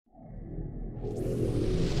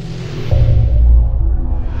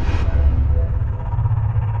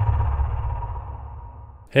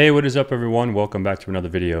Hey, what is up everyone? Welcome back to another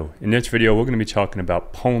video. In this video, we're going to be talking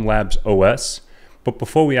about Pwnlabs OS. But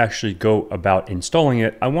before we actually go about installing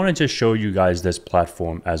it, I want to just show you guys this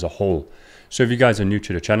platform as a whole. So if you guys are new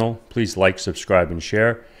to the channel, please like, subscribe, and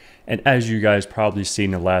share. And as you guys probably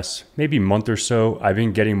seen in the last maybe month or so, I've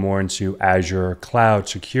been getting more into Azure cloud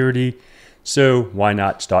security. So why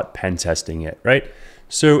not start pen testing it, right?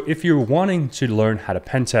 So if you're wanting to learn how to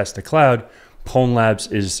pen test the cloud,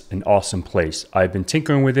 Pwnlabs is an awesome place. I've been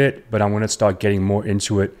tinkering with it, but I'm going to start getting more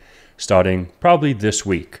into it starting probably this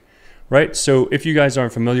week, right? So if you guys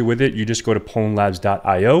aren't familiar with it, you just go to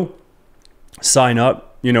pwnlabs.io, sign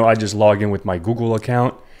up. I just log in with my Google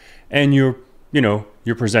account, and you're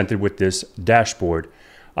presented with this dashboard.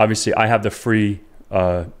 Obviously, I have the free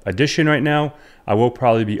edition right now. I will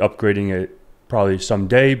probably be upgrading it probably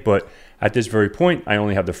someday, but at this very point, I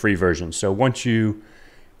only have the free version. So once you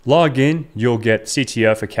log in, you'll get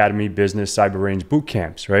CTF, Academy, Business, Cyber Range boot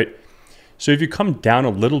camps, right? So if you come down a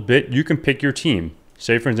little bit, you can pick your team.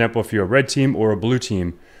 Say, for example, if you're a red team or a blue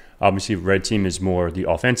team, obviously red team is more the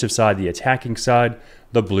offensive side, the attacking side.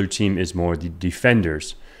 The blue team is more the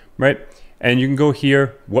defenders, right? And you can go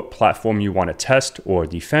here, what platform you want to test or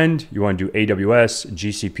defend. You want to do AWS,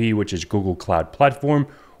 GCP, which is Google Cloud Platform,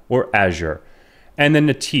 or Azure. And then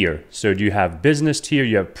the tier. So do you have business tier,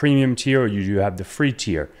 you have premium tier, or you do have the free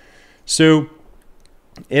tier? So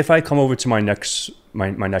if I come over to my next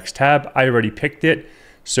tab, I already picked it.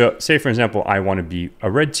 So say, for example, I want to be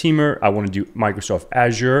a red teamer. I want to do Microsoft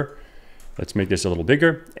Azure. Let's make this a little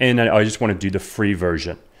bigger. And I just want to do the free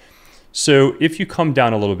version. So if you come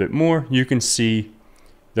down a little bit more, you can see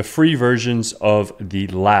the free versions of the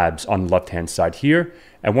labs on the left-hand side here.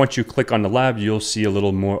 And once you click on the lab, you'll see a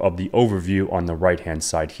little more of the overview on the right-hand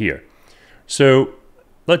side here. So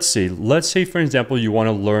let's say, for example, you want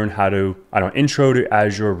to learn how to, intro to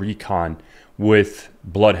Azure Recon with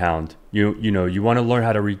Bloodhound. You want to learn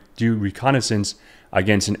how to do reconnaissance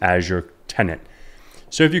against an Azure tenant.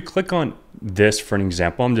 So if you click on this for an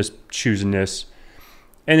example, I'm just choosing this.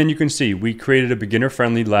 And then you can see we created a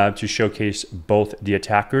beginner-friendly lab to showcase both the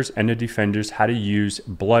attackers and the defenders how to use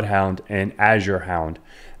Bloodhound and Azure Hound.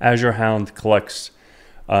 Azure Hound Collector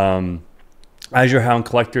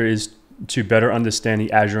is to better understand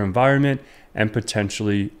the Azure environment and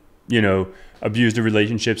potentially, abuse the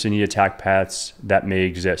relationships and the attack paths that may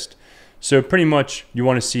exist. So pretty much you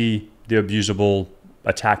want to see the abusable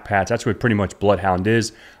attack paths. That's what pretty much Bloodhound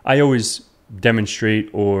is. I always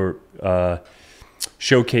demonstrate or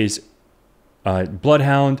showcase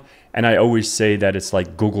Bloodhound, and I always say that it's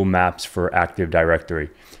like Google Maps for Active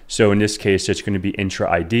Directory. So in this case, it's going to be Intra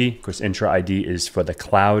ID, because Intra ID is for the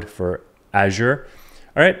cloud for Azure.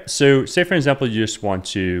 All right, so say for example, you just want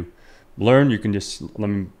to learn, you can just,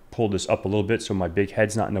 let me pull this up a little bit so my big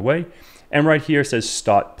head's not in the way. And right here it says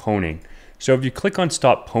Start Pwning. So if you click on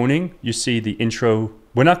Start Pwning, you see the intro.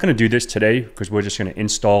 We're not going to do this today because we're just going to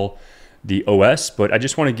install the OS, but I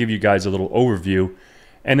just want to give you guys a little overview,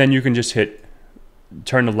 and then you can just hit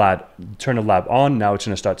turn the lab on. Now it's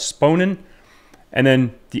going to start spawning, and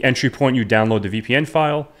then the entry point, you download the VPN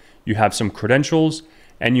file, you have some credentials,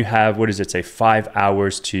 and you have, 5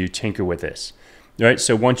 hours to tinker with this. All right,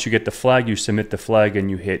 so once you get the flag, you submit the flag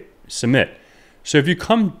and you hit submit. So if you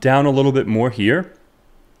come down a little bit more here,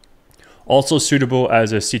 also suitable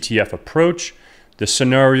as a CTF approach, the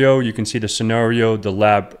scenario, you can see the scenario, the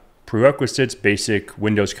lab prerequisites, basic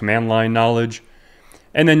Windows command line knowledge,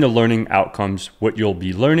 and then the learning outcomes, what you'll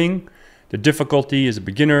be learning. The difficulty is a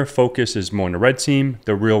beginner, focus is more on the red team,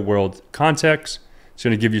 the real world context. It's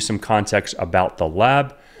going to give you some context about the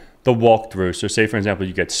lab, the walkthrough. So say, for example,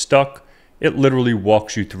 you get stuck, it literally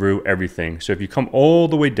walks you through everything. So if you come all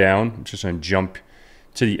the way down, I'm just going to jump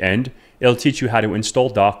to the end, it'll teach you how to install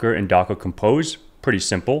Docker and Docker Compose. Pretty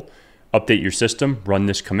simple. Update your system, run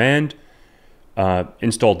this command.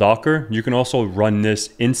 Install Docker. You can also run this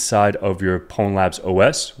inside of your Pwnlabs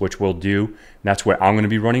OS, which we'll do. And that's where I'm going to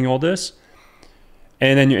be running all this.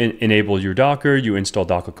 And then you enable your Docker, you install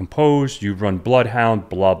Docker Compose, you run Bloodhound,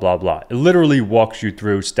 blah, blah, blah. It literally walks you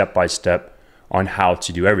through step by step on how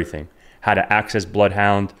to do everything. How to access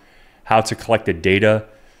Bloodhound, how to collect the data,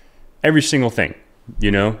 every single thing,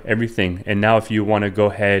 everything. And now if you want to go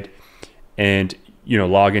ahead and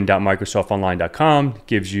login.microsoftonline.com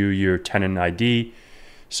gives you your tenant ID.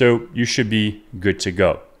 So you should be good to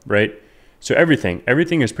go, right? So everything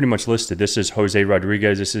is pretty much listed. This is Jose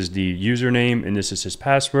Rodriguez. This is the username, and this is his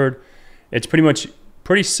password. It's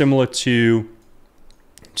pretty similar to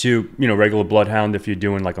regular Bloodhound if you're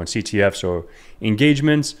doing like on CTFs or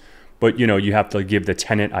engagements. But you have to give the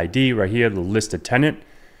tenant ID right here, the listed tenant,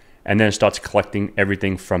 and then it starts collecting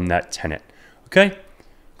everything from that tenant. Okay.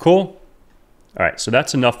 Cool. All right, so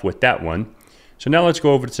that's enough with that one. So now let's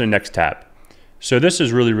go over to the next tab. So this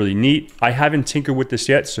is really, really neat. I haven't tinkered with this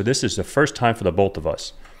yet, so this is the first time for the both of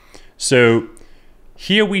us. So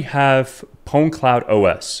here we have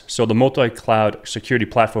PwnedCloudOS, so the multi-cloud security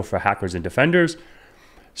platform for hackers and defenders.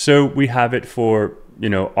 So we have it for,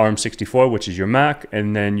 ARM64, which is your Mac,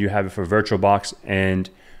 and then you have it for VirtualBox and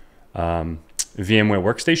VMware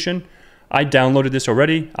Workstation. I downloaded this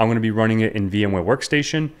already. I'm going to be running it in VMware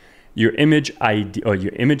Workstation. Your image ID or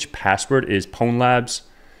your image password is Pwnlabs.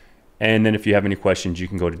 And then if you have any questions, you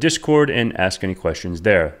can go to Discord and ask any questions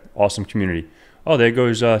there. Awesome community. Oh, there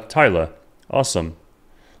goes Tyler. Awesome.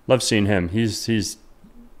 Love seeing him. He's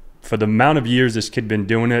for the amount of years this kid been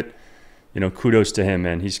doing it, kudos to him,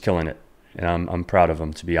 man. He's killing it. And I'm proud of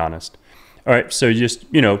him, to be honest. All right, so just,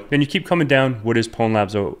 then you keep coming down. What is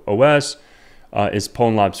Pwnlabs OS? Is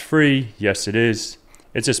Pwnlabs free? Yes, it is.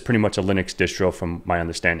 It's just pretty much a Linux distro from my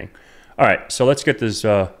understanding. All right, so let's get this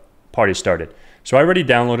party started. So I already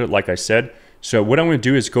downloaded it, like I said. So what I'm going to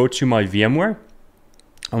do is go to my VMware.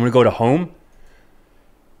 I'm going to go to Home.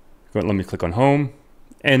 Let me click on Home.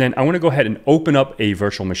 And then I want to go ahead and open up a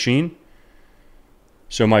virtual machine.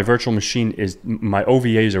 So my virtual machine is, my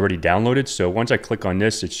OVA is already downloaded. So once I click on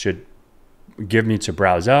this, it should give me to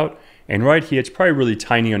browse out. And right here, it's probably really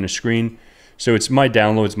tiny on the screen. So it's my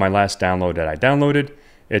downloads, my last download that I downloaded.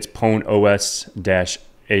 It's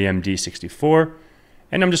PwnOS-AMD64.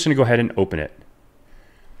 And I'm just going to go ahead and open it.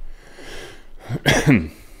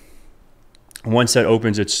 Once that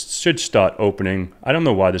opens, it should start opening. I don't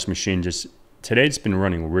know why this machine today it's been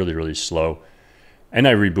running really, really slow. And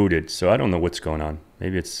I rebooted, so I don't know what's going on.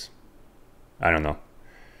 Maybe I don't know.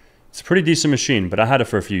 It's a pretty decent machine, but I had it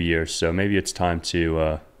for a few years, so maybe it's time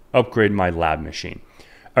to upgrade my lab machine.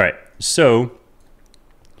 All right, so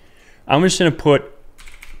I'm just going to put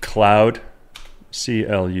cloud,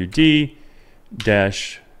 CLUD,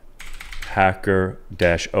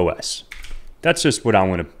 -hacker-OS. That's just what I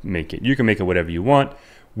want to make it. You can make it whatever you want.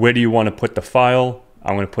 Where do you want to put the file?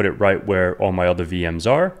 I'm going to put it right where all my other VMs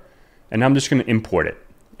are. And I'm just going to import it.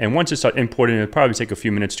 And once it starts importing, it'll probably take a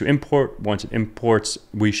few minutes to import. Once it imports,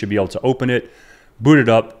 we should be able to open it, boot it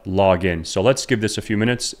up, log in. So let's give this a few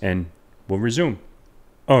minutes and we'll resume.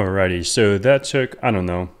 Alrighty, so that took, I don't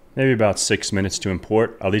know, maybe about 6 minutes to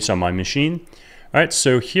import, at least on my machine. All right,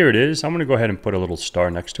 so here it is. I'm going to go ahead and put a little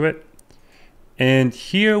star next to it. And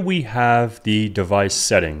here we have the device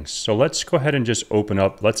settings. So let's go ahead and just open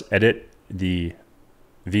up. Let's edit the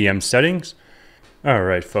VM settings. All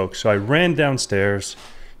right, folks. So I ran downstairs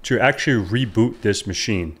to actually reboot this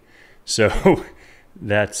machine. So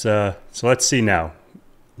so let's see now.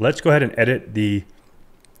 Let's go ahead and edit the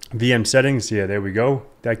VM settings. Yeah, there we go.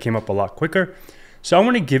 That came up a lot quicker. So I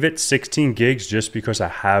want to give it 16 gigs just because I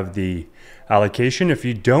have the allocation. If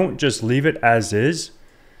you don't, just leave it as is,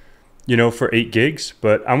 for 8 gigs.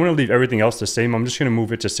 But I'm going to leave everything else the same. I'm just going to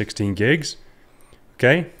move it to 16 gigs.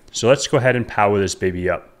 Okay, so let's go ahead and power this baby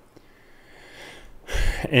up.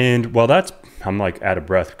 And while I'm like out of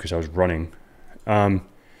breath because I was running.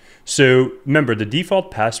 So remember, the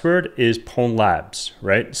default password is Pwnlabs,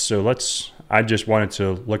 right? So I just wanted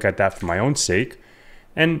to look at that for my own sake.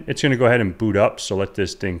 And it's going to go ahead and boot up. So let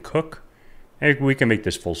this thing cook. And we can make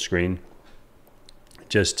this full screen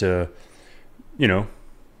just to,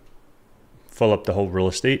 fill up the whole real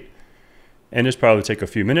estate. And this probably take a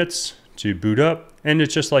few minutes to boot up. And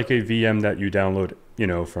it's just like a VM that you download,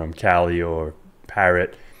 from Kali or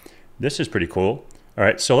Parrot. This is pretty cool. All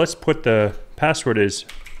right, so let's put the password is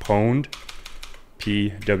Pwned,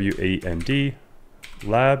 P-W-A-N-D,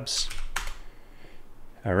 labs.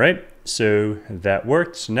 All right, so that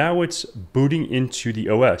worked. So now it's booting into the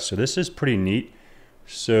OS. So this is pretty neat.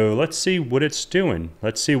 So let's see what it's doing.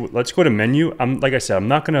 Let's go to menu. Like I said, I'm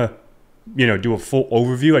not gonna, do a full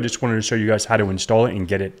overview. I just wanted to show you guys how to install it and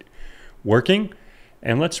get it working.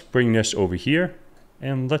 And let's bring this over here.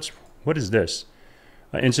 And what is this?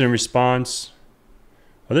 Incident response.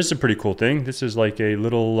 Oh, this is a pretty cool thing. This is like a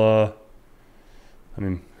little,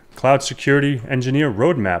 cloud security engineer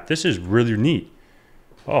roadmap. This is really neat.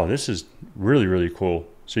 Oh, this is really, really cool.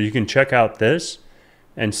 So you can check out this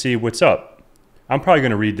and see what's up. I'm probably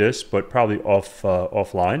going to read this, but probably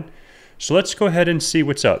offline. So let's go ahead and see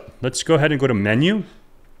what's up. Let's go ahead and go to menu.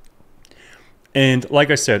 And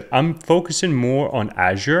like I said, I'm focusing more on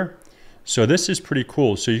Azure. So this is pretty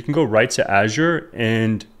cool. So you can go right to Azure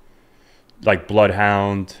and like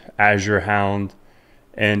Bloodhound, Azure Hound.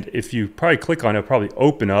 And if you probably click on it, it'll probably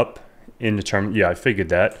open up in the term. Yeah, I figured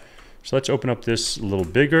that. So let's open up this a little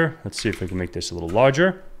bigger. Let's see if I can make this a little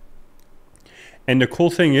larger. And the cool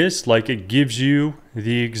thing is, like, it gives you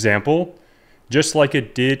the example just like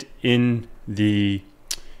it did in the,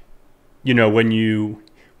 you know,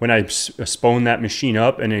 when I spun that machine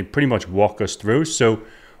up, and it pretty much walked us through. So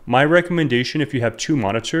my recommendation, if you have 2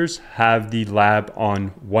 monitors, have the lab on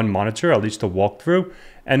 1 monitor, at least to walk through,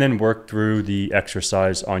 and then work through the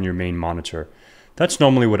exercise on your main monitor. That's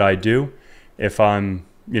normally what I do. If I'm,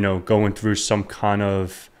 you know, going through some kind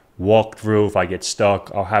of walkthrough, if I get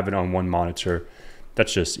stuck, I'll have it on 1 monitor.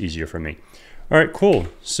 That's just easier for me. All right, cool.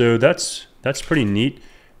 So that's pretty neat.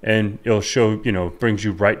 And it'll show, you know, brings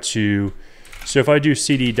you right to, so if I do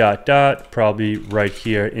cd ... probably right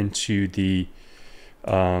here into the,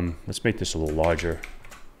 let's make this a little larger.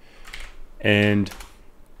 And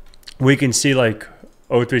we can see like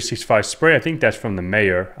O365 Spray. I think that's from the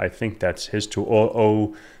mayor. I think that's his tool.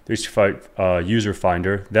 O365 User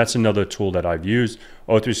Finder. That's another tool that I've used.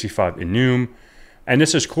 O365 Enum. And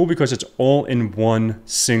this is cool because it's all in one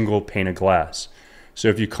single pane of glass. So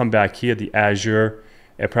if you come back here, the Azure,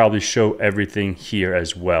 it probably show everything here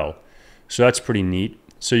as well. So that's pretty neat.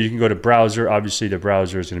 So you can go to browser. Obviously the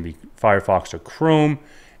browser is going to be Firefox or Chrome,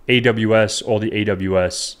 AWS, all the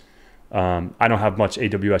AWS. I don't have much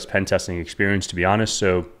AWS pen testing experience, to be honest.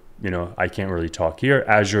 So, you know, I can't really talk here.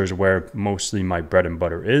 Azure is where mostly my bread and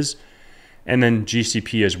butter is. And then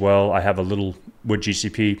GCP as well. I have a little with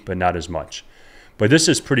GCP, but not as much. But this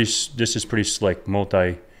is pretty slick,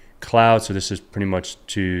 multi-cloud. So this is pretty much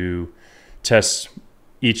to test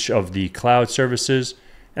each of the cloud services.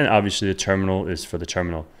 And obviously the terminal is for the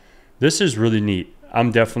terminal. This is really neat.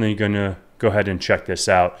 I'm definitely gonna go ahead and check this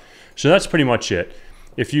out. So that's pretty much it.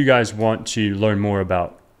 If you guys want to learn more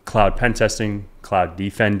about cloud pen testing, cloud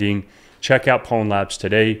defending, check out Pwnlabs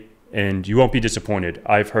today and you won't be disappointed.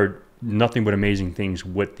 I've heard nothing but amazing things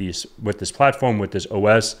with this platform, with this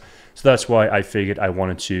OS. So that's why I figured I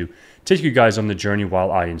wanted to take you guys on the journey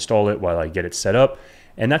while I install it, while I get it set up.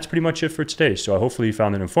 And that's pretty much it for today. So hopefully you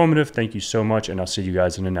found it informative. Thank you so much, and I'll see you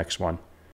guys in the next one.